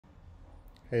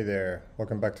Hey there,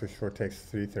 welcome back to Short Takes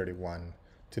 331.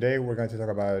 Today we're going to talk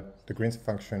about the Green's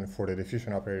function for the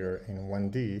diffusion operator in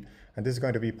 1D, and this is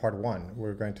going to be part 1.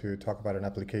 We're going to talk about an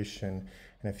application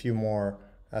and a few more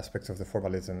aspects of the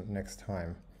formalism next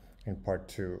time in part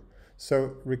 2.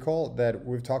 So recall that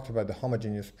we've talked about the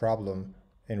homogeneous problem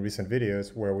in recent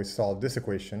videos where we solved this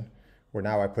equation, where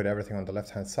now I put everything on the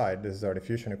left-hand side. This is our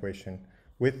diffusion equation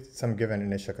with some given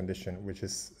initial condition, which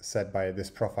is set by this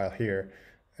profile here,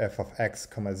 f of x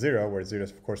comma 0, where 0 is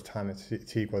of course time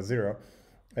t equals 0,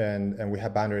 and we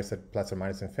have boundaries at plus or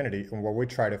minus infinity. And what we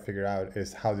try to figure out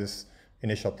is how this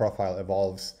initial profile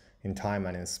evolves in time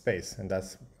and in space, and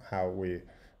that's how we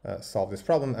solve this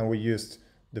problem. And we used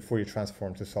the Fourier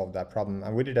transform to solve that problem,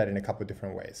 and we did that in a couple of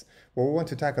different ways. What we want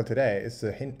to tackle today is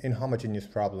the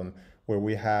inhomogeneous problem where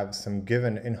we have some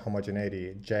given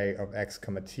inhomogeneity j of x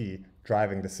comma t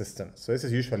driving the system. So this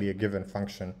is usually a given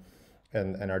function,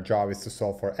 and our job is to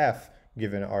solve for f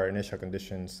given our initial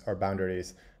conditions, our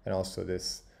boundaries, and also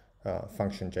this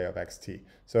function j of xt.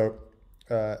 So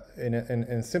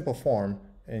in simple form,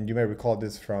 and you may recall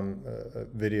this from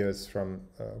videos from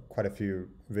quite a few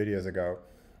videos ago,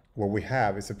 what we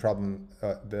have is a problem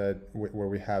where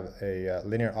we have a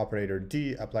linear operator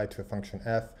d applied to a function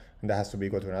f, and that has to be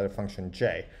equal to another function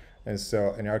j. And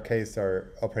so in our case,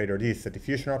 our operator d is a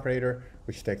diffusion operator,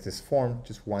 which takes this form,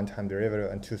 just one time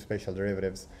derivative and two spatial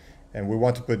derivatives. And we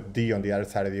want to put d on the other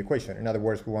side of the equation. In other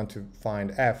words, we want to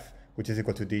find f, which is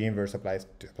equal to d inverse applied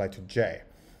to j.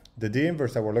 The d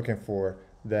inverse that we're looking for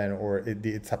then, or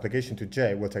its application to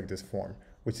j, will take this form,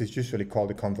 which is usually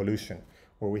called a convolution,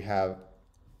 where we have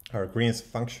our Green's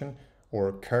function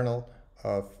or kernel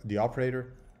of the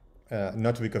operator,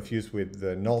 not to be confused with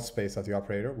the null space of the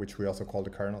operator, which we also call the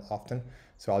kernel often.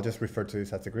 So I'll just refer to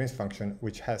this as the Green's function,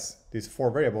 which has these four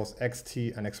variables,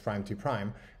 xt and x prime t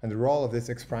prime. And the role of this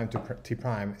x prime to t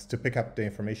prime is to pick up the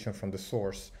information from the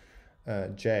source,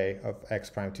 j of x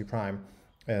prime t prime.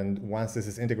 And once this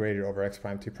is integrated over x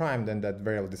prime t prime, then that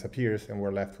variable disappears and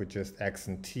we're left with just x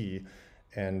and t.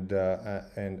 And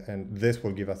this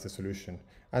will give us the solution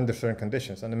under certain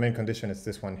conditions. And the main condition is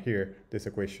this one here, this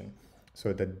equation.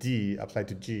 So the d applied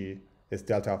to g is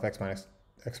delta of x minus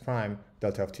x prime,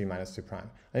 delta of t minus t prime.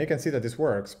 And you can see that this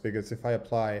works because if I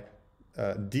apply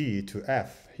d to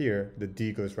f here, the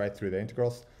d goes right through the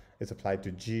integrals. It's applied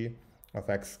to g of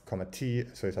x comma t,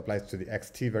 so it applies to the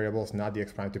xt variables, not the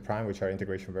x prime t prime, which are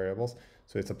integration variables.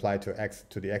 So it's applied to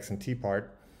the x and t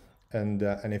part. And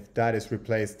if that is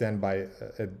replaced then by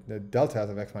the deltas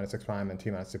of x minus x prime and t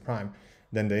minus t prime,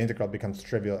 then the integral becomes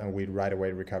trivial and we right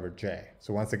away recover j.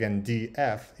 So once again,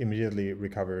 df immediately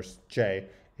recovers j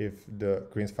if the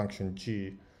Green's function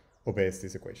g obeys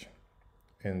this equation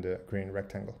in the green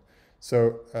rectangle.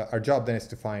 So our job then is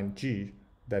to find g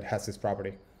that has this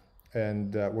property.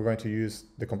 And we're going to use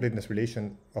the completeness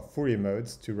relation of Fourier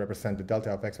modes to represent the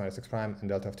delta of x minus x prime and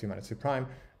delta of t minus t prime.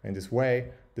 In this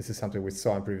way, this is something we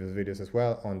saw in previous videos as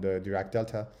well on the Dirac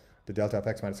delta. The delta of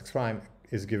x minus x prime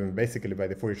is given basically by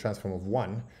the Fourier transform of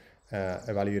 1,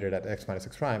 evaluated at x minus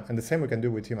x prime. And the same we can do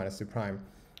with t minus t prime.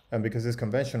 And because it's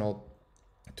conventional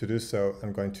to do so,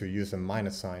 I'm going to use a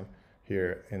minus sign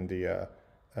here in the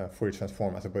Fourier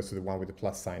transform as opposed to the one with the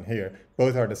plus sign here.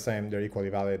 Both are the same, they're equally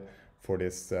valid for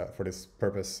this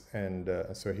purpose. And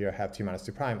so here I have t minus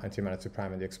t prime and t minus t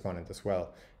prime in the exponent as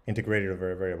well, integrated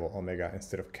over a variable omega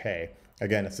instead of k.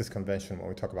 Again, it's this convention when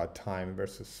we talk about time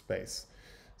versus space.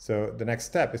 So the next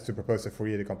step is to propose a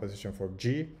Fourier decomposition for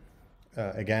g.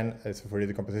 Again, it's a Fourier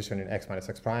decomposition in x minus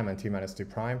x prime and t minus t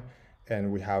prime.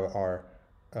 And we have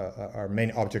our main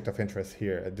object of interest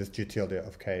here at this g tilde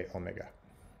of k omega.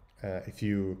 If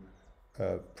you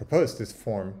propose this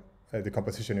form, the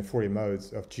composition in Fourier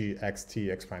modes of g, x,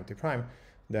 t, x prime, t prime,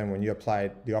 then when you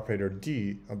apply the operator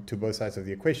d to both sides of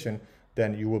the equation,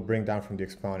 then you will bring down from the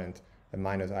exponent a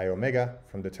minus I omega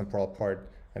from the temporal part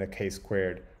and a k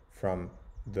squared from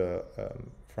the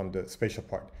spatial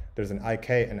part. There's an ik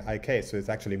and ik, so it's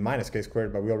actually minus k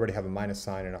squared, but we already have a minus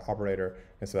sign in our operator,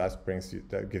 and so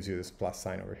that gives you this plus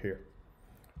sign over here.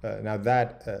 Now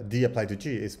that d applied to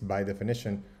g is by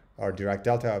definition our Dirac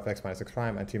delta of x minus x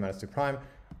prime and t minus t prime.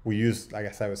 We use, like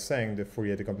as I was saying, the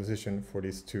Fourier decomposition for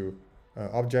these two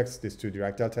objects, these two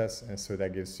Dirac deltas, and so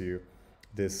that gives you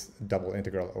this double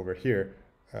integral over here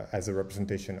as a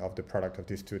representation of the product of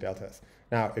these two deltas.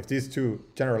 Now, if these two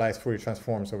generalized Fourier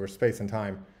transforms over space and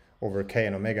time over k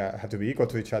and omega have to be equal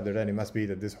to each other, then it must be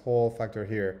that this whole factor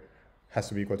here has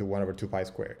to be equal to 1 over 2 pi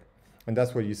squared. And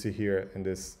that's what you see here in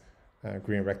this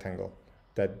green rectangle,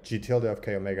 that g tilde of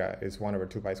k omega is 1 over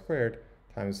 2 pi squared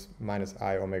times minus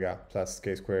I omega plus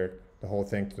k squared, the whole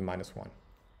thing to the minus 1.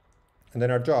 And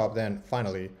then our job then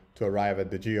finally to arrive at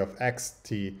the g of x,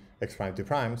 t, x prime, t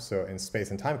prime, so in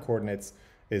space and time coordinates,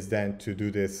 is then to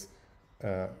do this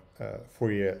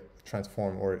Fourier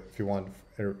transform, or if you want,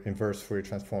 inverse Fourier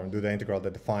transform, do the integral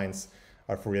that defines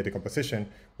our Fourier decomposition,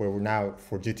 where we're now,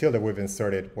 for g tilde, we've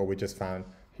inserted what we just found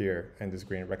here in this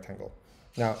green rectangle.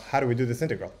 Now, how do we do this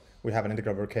integral? We have an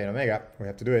integral over k and omega. We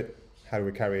have to do it. How do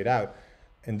we carry it out?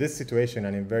 In this situation,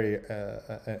 and in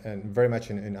very much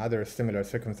in other similar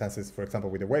circumstances, for example,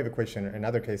 with the wave equation, in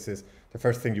other cases, the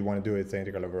first thing you want to do is the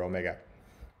integral over omega.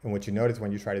 And what you notice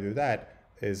when you try to do that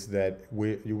is that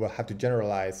you will have to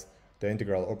generalize the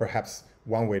integral, or perhaps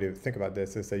one way to think about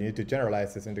this is that you need to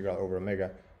generalize this integral over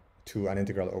omega to an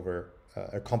integral over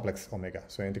a complex omega,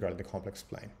 so integral in the complex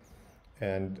plane.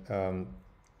 And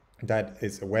that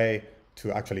is a way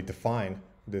to actually define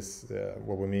this,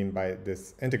 what we mean by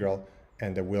this integral,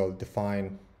 and that will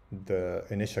define the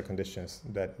initial conditions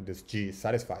that this g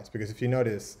satisfies. Because if you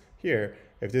notice here,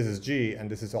 if this is g and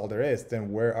this is all there is,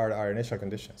 then where are our initial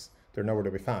conditions? They're nowhere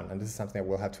to be found. And this is something that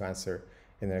we'll have to answer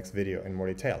in the next video in more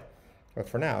detail. But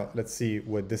for now, let's see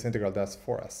what this integral does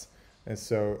for us. And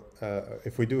so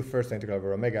if we do first the integral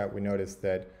over omega, we notice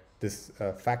that this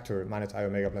factor minus I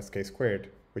omega plus k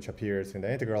squared, which appears in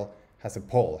the integral, has a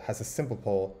pole, has a simple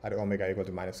pole at omega equal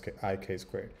to minus I k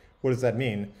squared. What does that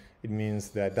mean? It means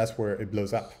that that's where it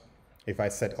blows up. If I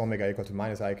set omega equal to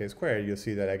minus I k squared, you'll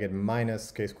see that I get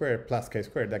minus k squared plus k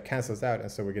squared. That cancels out,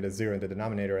 and so we get a 0 in the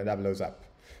denominator, and that blows up.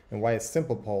 And why is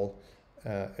simple pole?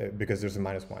 Because there's a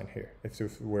minus 1 here.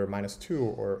 If we're minus 2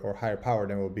 or higher power,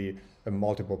 then it will be a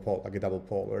multiple pole, like a double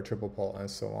pole or a triple pole, and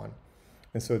so on.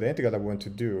 And so the integral that we want to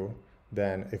do,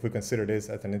 then, if we consider this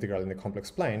as an integral in the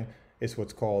complex plane, is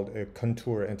what's called a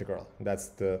contour integral.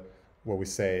 That's what we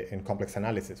say in complex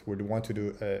analysis. We want to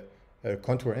do a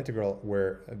contour integral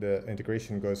where the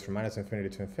integration goes from minus infinity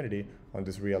to infinity on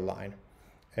this real line.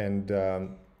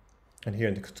 And here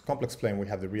in the complex plane, we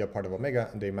have the real part of omega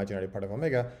and the imaginary part of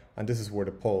omega, and this is where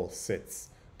the pole sits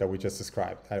that we just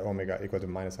described at omega equal to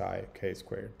minus I k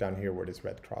squared, down here where this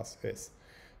red cross is.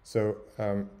 So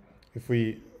if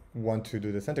we want to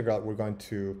do this integral, we're going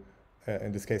to,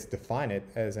 in this case, define it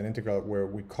as an integral where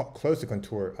we close the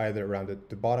contour either around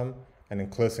the bottom and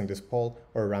enclosing this pole,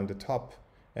 or around the top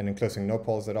and enclosing no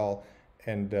poles at all,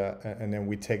 and then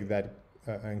we take that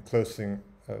enclosing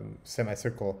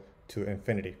semicircle to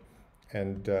infinity.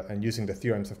 And using the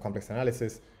theorems of complex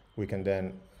analysis, we can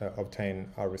then obtain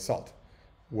our result.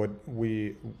 What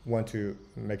we want to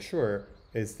make sure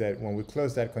is that when we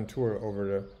close that contour over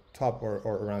the top or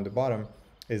around the bottom,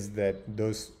 is that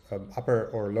those upper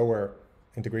or lower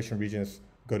integration regions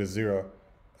go to 0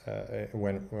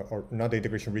 or not the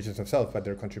integration regions themselves, but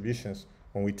their contributions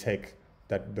when we take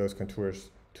those contours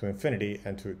to infinity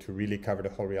and to really cover the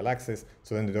whole real axis,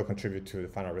 so then they don't contribute to the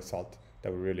final result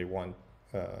that we really want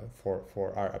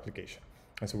for our application.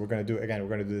 And so we're going to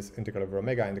do this integral over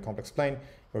omega in the complex plane.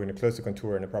 We're going to close the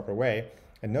contour in a proper way.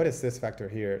 And notice this factor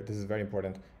here, this is very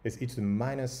important, is e to the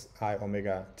minus I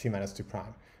omega t minus 2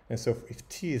 prime. And so if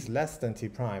t is less than t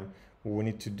prime, what we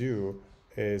need to do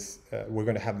is we're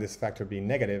going to have this factor be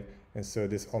negative. And so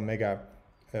this omega,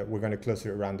 we're going to close it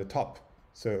around the top.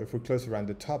 So if we close around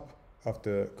the top of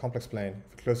the complex plane,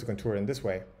 if we close the contour in this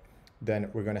way, then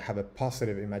we're going to have a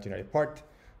positive imaginary part.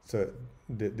 So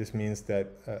this means that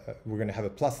we're going to have a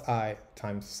plus I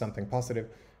times something positive.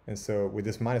 And so with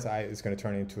this minus I, it's going to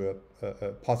turn into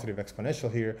a positive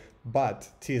exponential here, but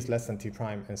t is less than t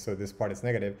prime, and so this part is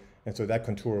negative. And so that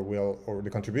contour will, or the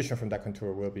contribution from that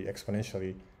contour will be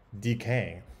exponentially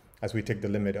decaying as we take the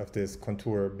limit of this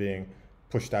contour being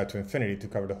pushed out to infinity to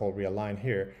cover the whole real line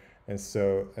here. And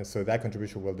so that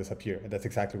contribution will disappear. And that's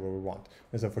exactly what we want.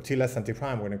 And so for t less than t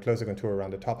prime, we're going to close the contour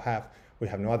around the top half. We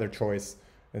have no other choice.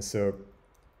 And so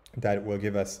that will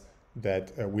give us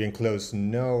that we enclose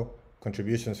no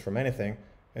contributions from anything.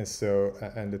 And so,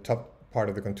 and the top part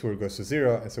of the contour goes to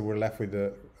 0. And so we're left with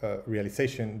the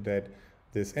realization that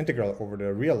this integral over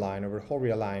the real line, over the whole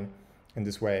real line, in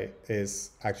this way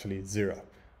is actually 0.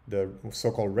 The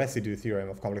so-called residue theorem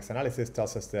of complex analysis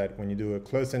tells us that when you do a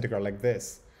closed integral like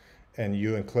this, and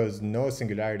you enclose no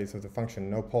singularities of the function,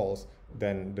 no poles,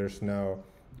 then there's no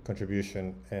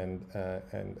contribution, and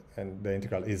the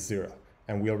integral is 0.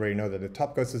 And we already know that the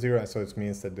top goes to 0, and so it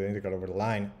means that the integral over the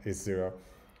line is 0.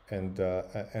 And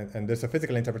there's a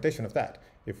physical interpretation of that.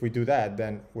 If we do that,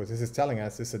 then what this is telling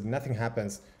us is that nothing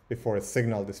happens before a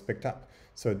signal is picked up.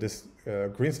 So this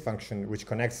Green's function, which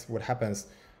connects what happens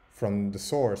from the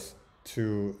source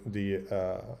to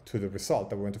the result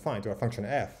that we want to find, to our function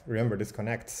f. Remember, this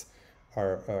connects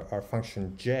our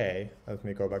function j. Let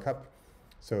me go back up.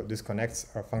 So this connects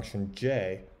our function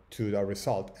j to our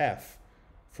result f.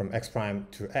 from x prime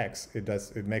to x,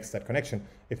 it makes that connection.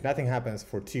 If nothing happens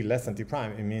for t less than t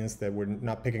prime, it means that we're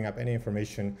not picking up any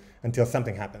information until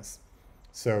something happens.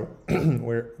 So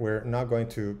we're not going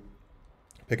to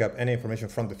pick up any information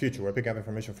from the future. We're picking up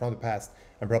information from the past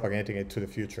and propagating it to the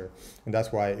future. And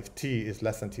that's why if t is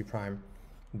less than t prime,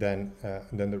 then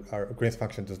our Green's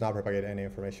function does not propagate any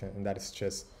information, and that is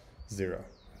just 0.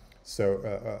 So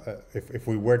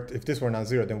if this were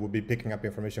non-zero, then we'll be picking up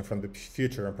information from the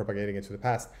future and propagating it to the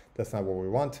past. That's not what we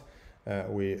want.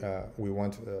 We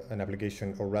want an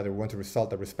application, or rather we want a result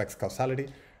that respects causality,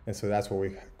 and so that's what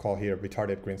we call here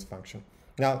retarded Green's function.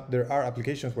 Now, there are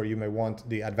applications where you may want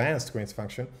the advanced Green's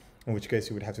function, in which case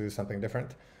you would have to do something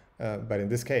different. But in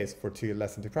this case, for t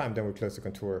less than t prime, then we close the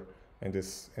contour in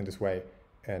this way,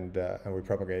 and we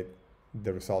propagate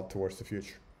the result towards the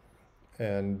future.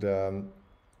 And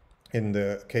in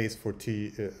the case for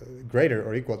t greater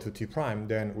or equal to t prime,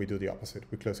 then we do the opposite.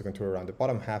 We close the contour around the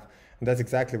bottom half, and that's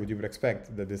exactly what you would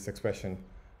expect that this expression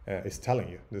is telling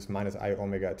you. This minus I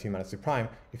omega t minus t prime.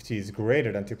 If t is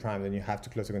greater than t prime, then you have to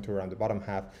close the contour around the bottom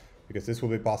half, because this will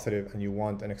be positive, and you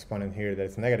want an exponent here that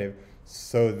is negative,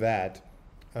 so that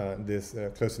this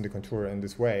closing the contour in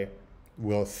this way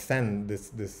will send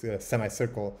this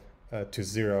semicircle to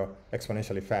 0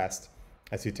 exponentially fast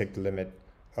as you take the limit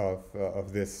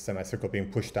of this semicircle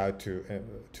being pushed out to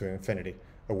infinity,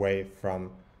 away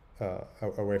from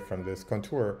this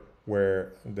contour,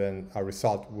 where then our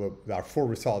full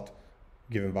result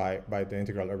given by the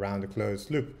integral around the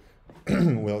closed loop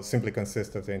will simply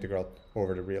consist of the integral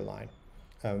over the real line.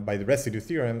 By the residue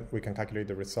theorem, we can calculate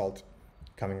the result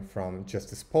coming from just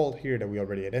this pole here that we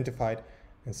already identified.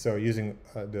 And so using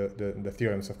the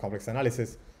theorems of complex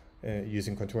analysis,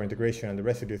 using contour integration and the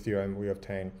residue theorem, we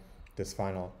obtain this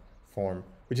final form,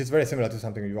 which is very similar to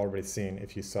something you've already seen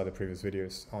if you saw the previous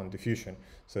videos on diffusion.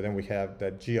 So then we have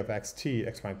that g of xt,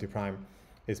 x prime t prime,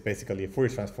 is basically a Fourier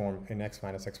transform in x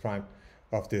minus x prime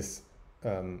of this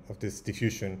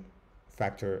diffusion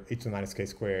factor e to the minus k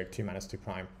squared t minus t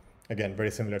prime. Again,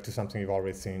 very similar to something you've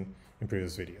already seen in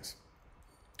previous videos.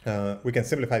 We can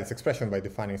simplify this expression by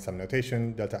defining some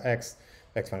notation, delta x,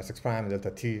 x minus x prime,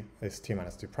 delta t is t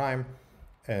minus t prime,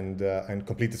 and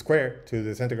complete the square to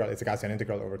this integral. It's a Gaussian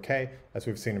integral over k, as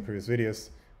we've seen in previous videos,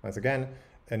 once again.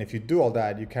 And if you do all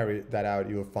that, you carry that out,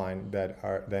 you'll find that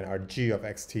our g of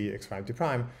xt, x prime t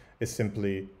prime, is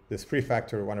simply this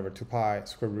prefactor 1 over 2 pi,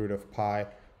 square root of pi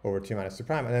over t minus t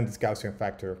prime, and then this Gaussian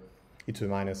factor e to the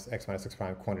minus x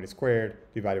prime quantity squared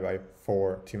divided by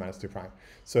 4 t minus t prime.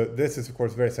 So this is, of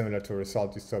course, very similar to a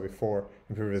result you saw before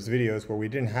in previous videos, where we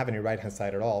didn't have any right-hand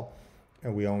side at all,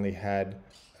 and we only had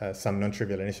some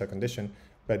non-trivial initial condition.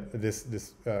 But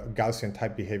this Gaussian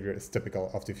type behavior is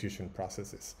typical of diffusion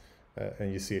processes,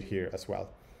 and you see it here as well.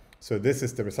 So this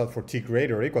is the result for t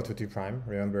greater or equal to t prime.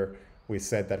 Remember, we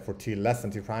said that for t less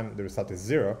than t prime, the result is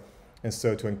 0. And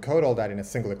so to encode all that in a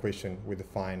single equation, we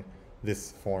define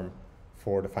this form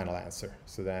for the final answer.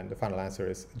 So then the final answer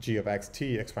is g of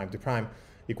xt, x prime t prime,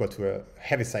 equal to a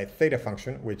heaviside theta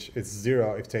function, which is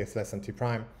 0 if t is less than t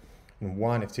prime, and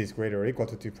 1 if t is greater or equal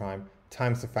to t prime,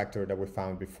 times the factor that we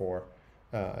found before,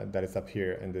 that is up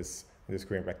here in this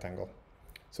green rectangle.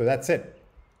 So that's it.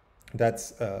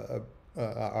 That's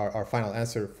our final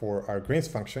answer for our Green's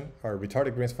function, our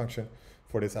retarded Green's function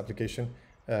for this application,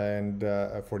 and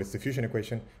for this diffusion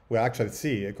equation. We'll actually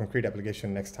see a concrete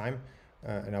application next time,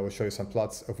 and I will show you some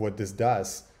plots of what this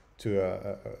does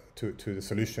to the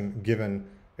solution given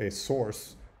a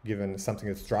source, given something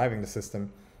that's driving the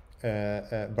system.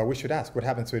 But we should ask, what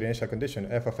happens to the initial condition,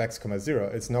 f of x,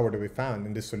 0? It's nowhere to be found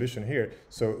in this solution here.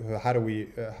 So how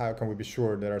can we be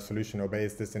sure that our solution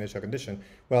obeys this initial condition?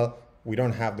 Well, we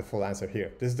don't have the full answer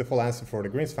here. This is the full answer for the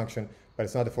Green's function, but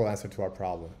it's not the full answer to our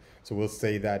problem. So we'll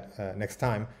say that next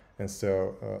time, and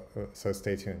so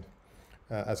stay tuned.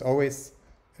 As always,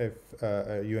 if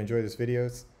you enjoy these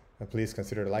videos, please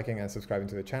consider liking and subscribing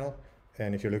to the channel.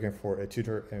 And if you're looking for a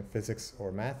tutor in physics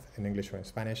or math, in English or in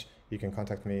Spanish, you can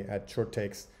contact me at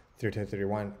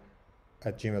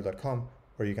shorttakes3031@gmail.com,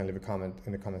 or you can leave a comment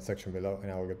in the comment section below, and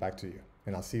I will get back to you.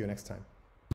 And I'll see you next time.